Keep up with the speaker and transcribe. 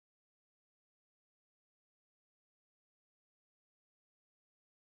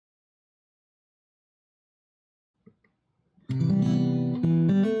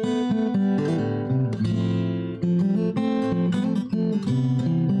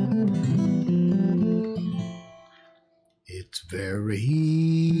It's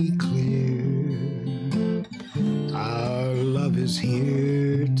very clear our love is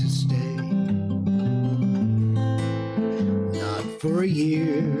here to stay. Not for a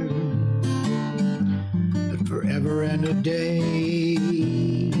year, but forever and a day.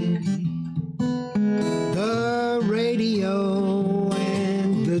 The radio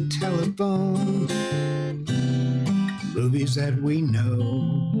and the telephone, movies that we know,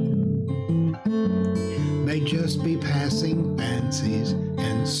 may just be passing fancies,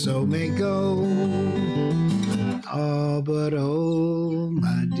 and so may go. Oh, but oh,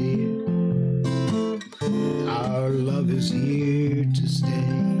 my dear, our love is here to stay.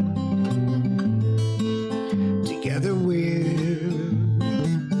 Together we're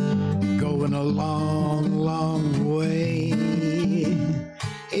going a long, long way.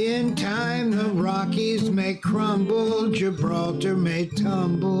 In time the Rockies may crumble, Gibraltar may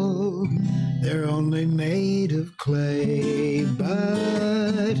tumble, they're only made of clay,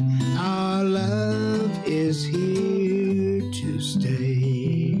 but our love is here to stay.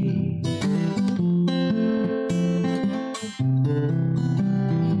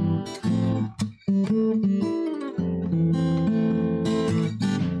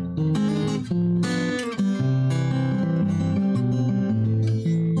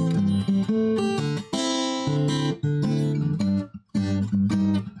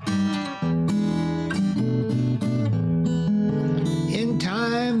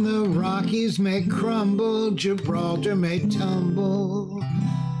 Rockies may crumble, Gibraltar may tumble,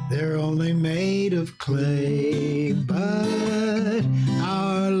 they're only made of clay, but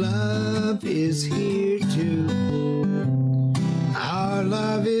our love is here too. Our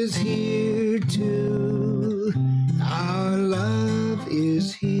love is here too. Our love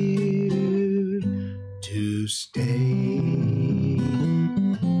is here to stay.